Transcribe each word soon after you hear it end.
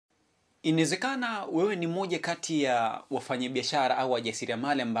Inawezekana wewe ni mmoja kati ya wafanyabiashara au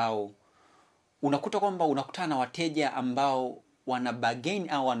wajasiriamali ambao unakuta kwamba unakutana na wateja ambao wana bargain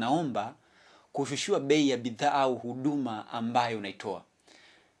au wanaomba kushushiwa bei ya bidhaa au huduma ambayo unaitoa.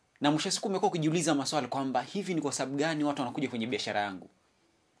 Na mwisho siku umekuwa ukijiuliza maswali kwamba hivi ni kwa sababu gani watu wanakuja kwenye biashara yangu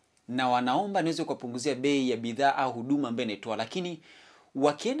na wanaomba niweze kuwapunguzia bei ya bidhaa au huduma ambayo naitoa, lakini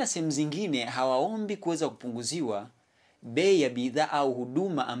wakienda sehemu zingine hawaombi kuweza kupunguziwa bei ya bidhaa au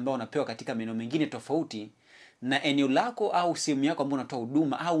huduma ambayo unapewa katika maeneo mengine tofauti na eneo lako au sehemu yako ambayo unatoa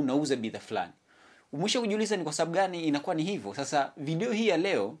huduma au unauza bidhaa fulani. Umesha kujiuliza ni kwa sababu gani inakuwa ni hivyo? Sasa video hii ya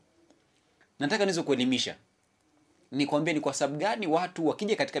leo nataka niweze kuelimisha. Nikwambie ni kwa sababu gani watu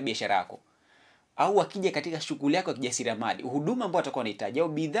wakija katika biashara yako au wakija katika shughuli yako ya kijasiriamali, huduma ambayo watakuwa wanahitaji au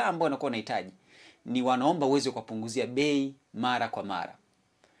bidhaa ambayo wanakuwa wanahitaji ni wanaomba uweze kuwapunguzia bei mara kwa mara.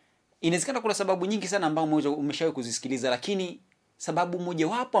 Inawezekana kuna sababu nyingi sana ambazo umeshawahi kuzisikiliza, lakini sababu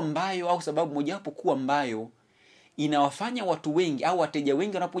mojawapo ambayo au sababu mojawapo kuu ambayo inawafanya watu wengi au wateja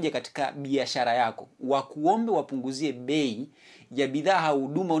wengi wanapokuja katika biashara yako wakuombe wapunguzie bei ya bidhaa au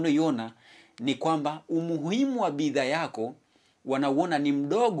huduma unayoiona ni kwamba umuhimu wa bidhaa yako wanauona ni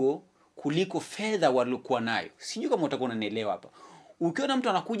mdogo kuliko fedha waliokuwa nayo. Sijui kama utakuwa unanielewa hapa. Ukiona mtu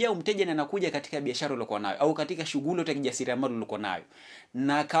anakuja au mteja anakuja katika biashara uliyokuwa nayo au katika shughuli ya kijasiriamali uliyokuwa nayo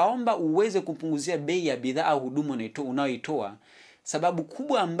na kaomba uweze kupunguzia bei ya bidhaa au huduma unayoitoa, sababu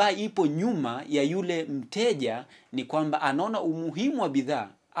kubwa ambayo ipo nyuma ya yule mteja ni kwamba anaona umuhimu wa bidhaa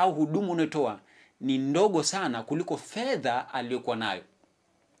au huduma unayotoa ni ndogo sana kuliko fedha aliyokuwa nayo.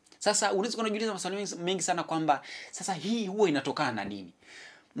 Sasa unaweza kujiuliza maswali mengi sana kwamba sasa hii huwa inatokana na nini?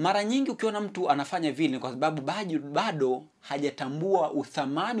 Mara nyingi ukiona mtu anafanya vile kwa sababu bado hajatambua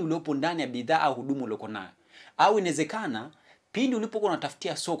uthamani uliopo ndani ya bidhaa au huduma uliyokuwa nayo. Au inawezekana pindi ulipokuwa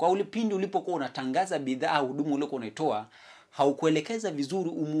unatafutia soko au pindi ulipokuwa unatangaza bidhaa au huduma uliyokuwa unaitoa haukuelekeza vizuri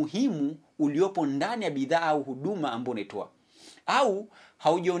umuhimu uliopo ndani ya bidhaa au huduma ambayo unaitoa. Au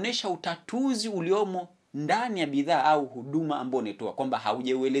haujaonesha utatuzi uliomo ndani ya bidhaa au huduma ambayo unaitoa, kwamba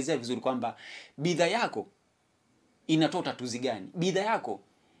haujauelezea vizuri kwamba bidhaa yako inatoa utatuzi gani, bidhaa yako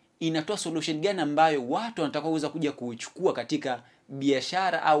inatoa solution gani ambayo watu wanataka kuweza kuja kuichukua katika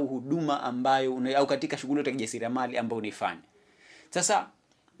biashara au huduma ambayo au katika shughuli ya kijasiriamali ambayo unaifanya. Sasa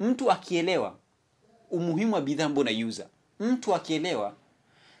mtu akielewa umuhimu wa bidhaa ambayo unaiuza, mtu akielewa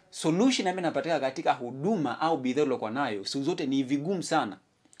solution ambayo inapatikana katika huduma au bidhaa uliyokuwa nayo, siku zote ni vigumu sana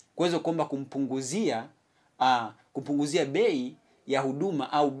kuweza kuomba kumpunguzia bei ya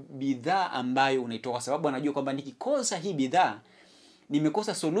huduma au bidhaa ambayo unaitoa, kwa sababu anajua kwamba nikikosa hii bidhaa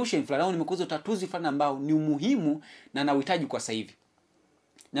nimekosa solution fulani au nimekosa utatuzi fulani ambao ni muhimu na nauhitaji kwa sasa hivi.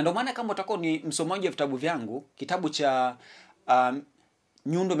 Na ndio maana kama utakuwa ni msomaji wa vitabu vyangu, kitabu cha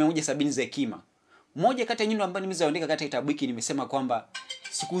nyundo 170 za hekima, moja kati ya nyundo ambazo nimeziandika katika kitabu hiki nimesema kwamba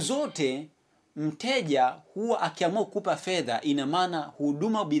siku zote mteja huwa akiamua kukupa fedha, ina maana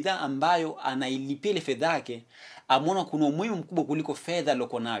huduma au bidhaa ambayo anailipia ile fedha yake ameona kuna umuhimu mkubwa kuliko fedha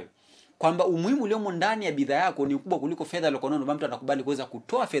aliyokuwa nayo, kwamba umuhimu uliomo ndani ya bidhaa yako ni mkubwa kuliko fedha aliyokuwa nayo. Mtu anakubali kuweza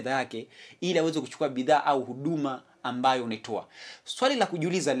kutoa fedha yake ili aweze kuchukua bidhaa au huduma ambayo unaitoa. Swali la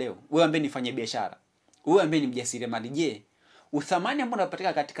kujiuliza leo, wewe ambaye ni mfanya biashara, wewe ambaye ni mjasiriamali, je, uthamani ambao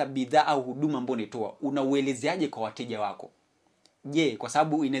unapatikana katika bidhaa au huduma ambayo unaitoa unauelezeaje kwa wateja wako? Je, kwa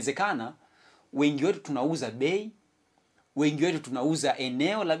sababu inawezekana wengi wetu tunauza bei, wengi wetu tunauza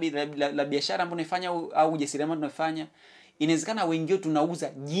eneo la biashara ambayo unafanya au ujasiriamali unafanya. Inawezekana wengi wetu tunauza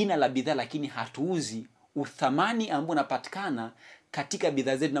jina la bidhaa lakini hatuuzi uthamani ambao unapatikana katika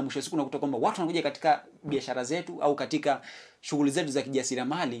bidhaa zetu, na mwisho siku unakuta kwamba watu wanakuja katika biashara zetu au katika shughuli zetu za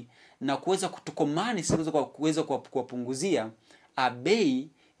kijasiriamali na kuweza kutukomani sisi kwa kuweza kuwapunguzia bei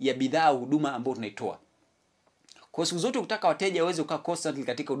ya bidhaa au huduma ambayo tunaitoa. Kwa siku zote ukitaka wateja waweze kukaa constantly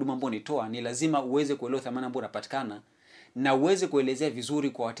katika huduma ambayo unaitoa, ni lazima uweze kuelewa thamani ambayo unapatikana na uweze kuelezea vizuri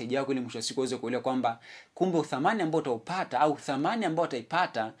kwa wateja wako, ili mwisho wa siku uweze kuelewa kwamba kumbe uthamani ambao utaupata au thamani ambayo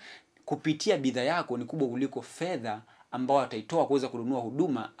utaipata kupitia bidhaa yako ni kubwa kuliko fedha ambayo utaitoa kuweza kununua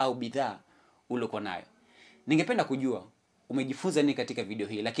huduma au bidhaa uliyokuwa nayo. Ningependa kujua umejifunza nini katika video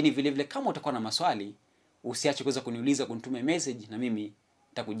hii, lakini vile vile kama utakuwa na maswali usiache kuweza kuniuliza, kunitumia message na mimi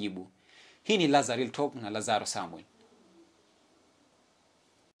nitakujibu. Hii ni Lazaril Talk na Lazaro Samuel.